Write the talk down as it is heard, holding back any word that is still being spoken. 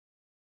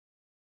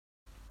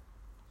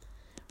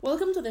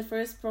Welcome to the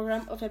first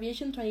program of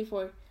Aviation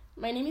 24.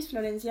 My name is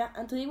Florencia,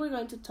 and today we're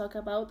going to talk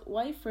about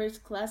why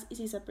first class is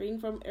disappearing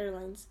from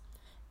airlines.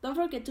 Don't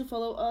forget to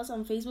follow us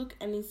on Facebook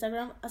and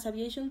Instagram as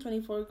Aviation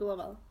 24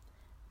 Global,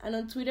 and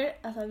on Twitter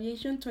as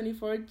Aviation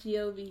 24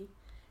 GLB.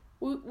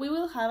 We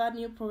will have a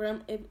new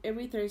program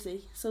every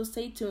Thursday, so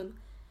stay tuned.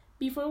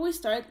 Before we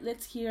start,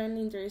 let's hear an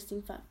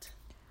interesting fact.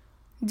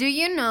 Do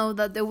you know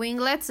that the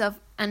winglets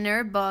of an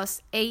Airbus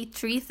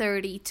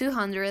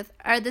A330-200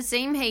 are the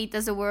same height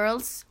as the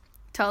world's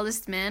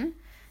tallest man?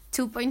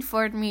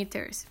 2.4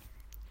 meters.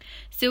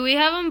 So we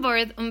have on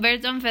board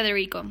Humberto and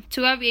Federico,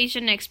 two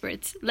aviation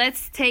experts.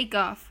 Let's take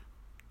off.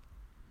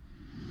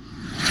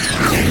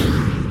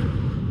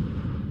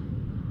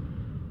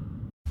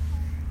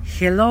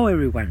 Hello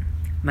everyone,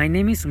 my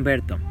name is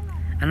Humberto,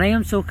 and I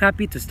am so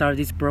happy to start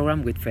this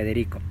program with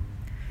Federico.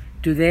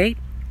 Today,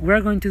 we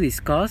are going to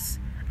discuss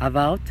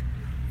about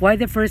why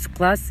the first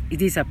class is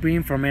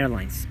disappearing from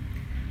airlines.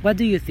 What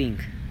do you think?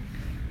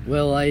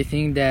 Well, I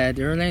think that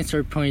airlines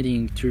are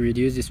pointing to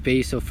reduce the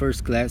space of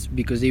first class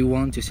because they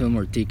want to sell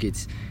more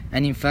tickets.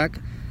 And in fact,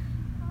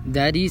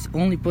 that is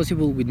only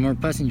possible with more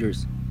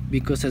passengers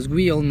because as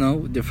we all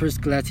know, the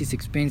first class is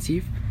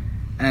expensive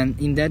and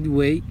in that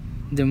way,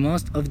 the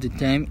most of the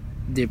time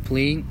the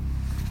plane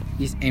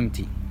is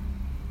empty.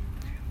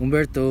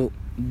 Humberto,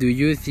 do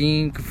you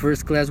think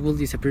first class will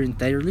disappear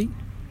entirely?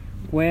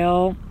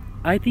 Well,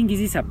 I think it is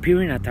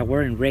disappearing at a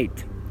worrying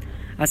rate,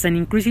 as an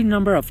increasing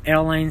number of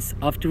airlines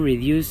opt to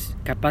reduce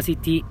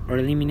capacity or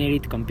eliminate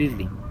it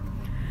completely.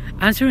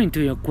 Answering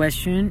to your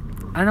question,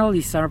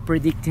 analysts are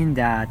predicting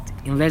that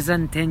in less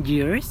than 10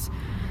 years,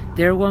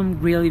 there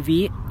won't really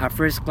be a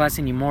first class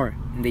anymore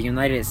in the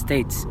United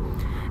States,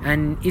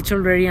 and it's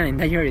already an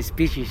endangered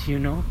species, you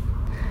know?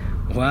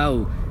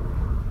 Wow!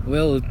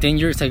 Well, 10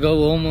 years ago,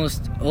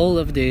 almost all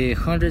of the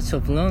hundreds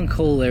of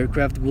long-haul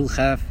aircraft will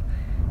have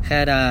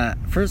had a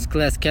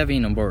first-class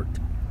cabin on board.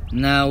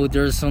 Now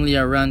there's only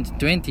around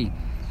 20.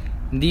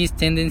 This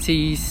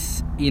tendency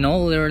is in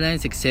all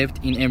airlines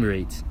except in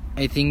Emirates.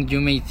 I think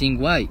you may think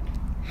why.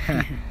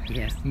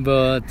 Yes.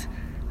 But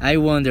I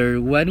wonder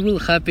what will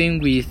happen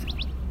with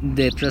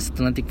the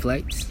transatlantic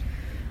flights?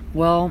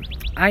 Well,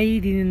 I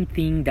didn't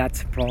think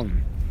that's a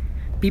problem.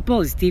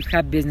 People still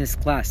have business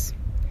class.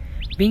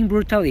 Being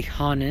brutally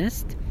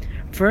honest,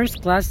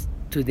 first class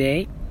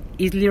today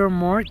is little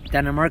more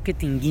than a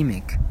marketing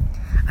gimmick,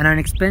 and an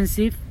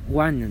expensive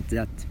one at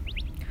that.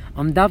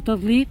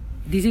 Undoubtedly,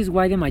 this is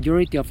why the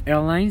majority of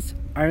airlines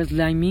are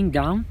slimming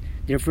down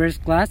their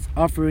first class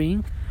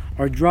offering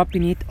or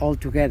dropping it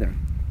altogether.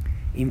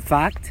 In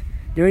fact,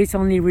 there is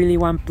only really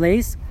one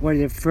place where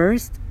the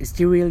first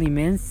still really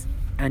means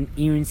and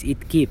earns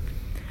its keep,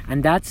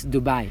 and that's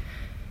Dubai.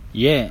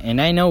 Yeah,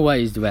 and I know why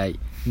it's Dubai.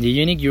 The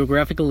unique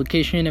geographical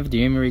location of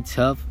the Emirates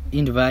hub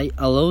in Dubai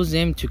allows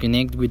them to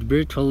connect with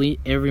virtually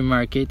every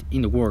market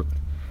in the world.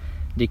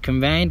 The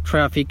combined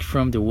traffic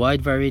from the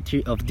wide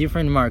variety of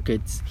different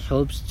markets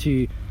helps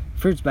to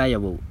first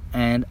viable,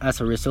 and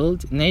as a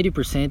result,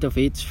 90% of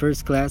its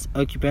first-class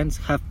occupants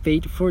have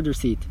paid for their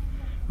seat,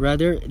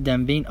 rather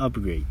than being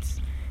upgrades.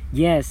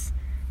 Yes,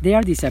 they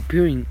are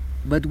disappearing,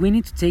 but we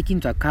need to take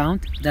into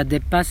account that the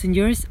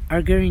passengers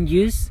are getting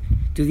used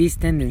to this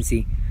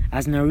tendency,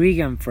 as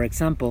Norwegian, for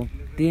example.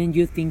 Didn't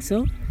you think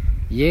so?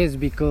 Yes,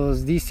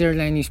 because this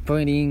airline is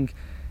pointing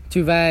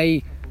to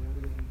buy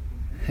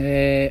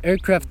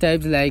aircraft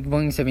types like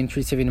Boeing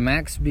 737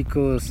 MAX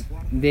because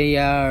they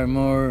are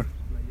more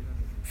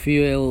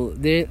fuel.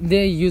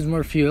 They use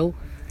more fuel.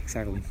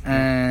 Exactly.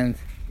 And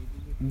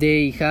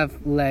they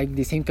have like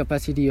the same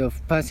capacity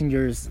of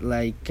passengers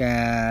like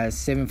a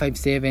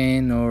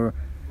 757 or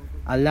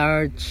a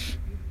large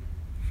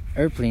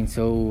airplane.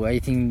 So I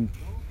think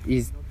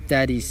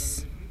that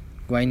is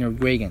why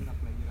Norwegian.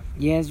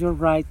 Yes, you're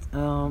right.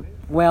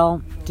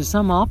 Well, to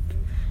sum up,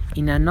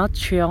 in a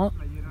nutshell,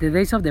 the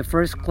days of the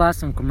first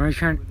class on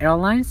commercial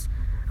airlines,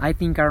 I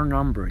think, are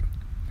numbered.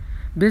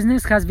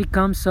 Business has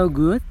become so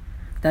good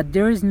that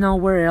there is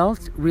nowhere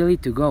else really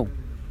to go.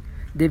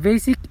 The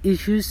basic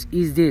issue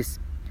is this: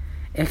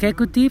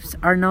 executives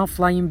are now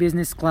flying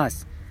business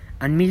class,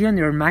 and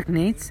millionaire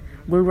magnates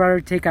would rather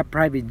take a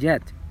private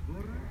jet.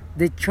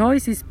 The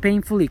choice is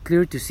painfully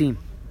clear to see.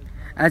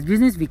 As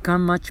business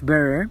becomes much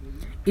better,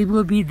 it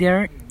will be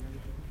their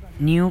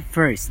new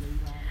first.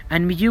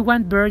 And if you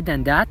want better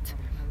than that,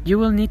 you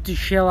will need to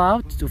shell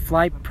out to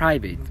fly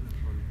private.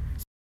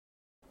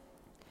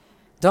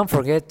 Don't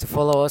forget to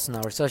follow us on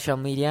our social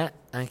media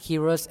and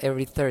hear us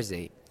every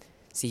Thursday.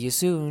 See you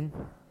soon!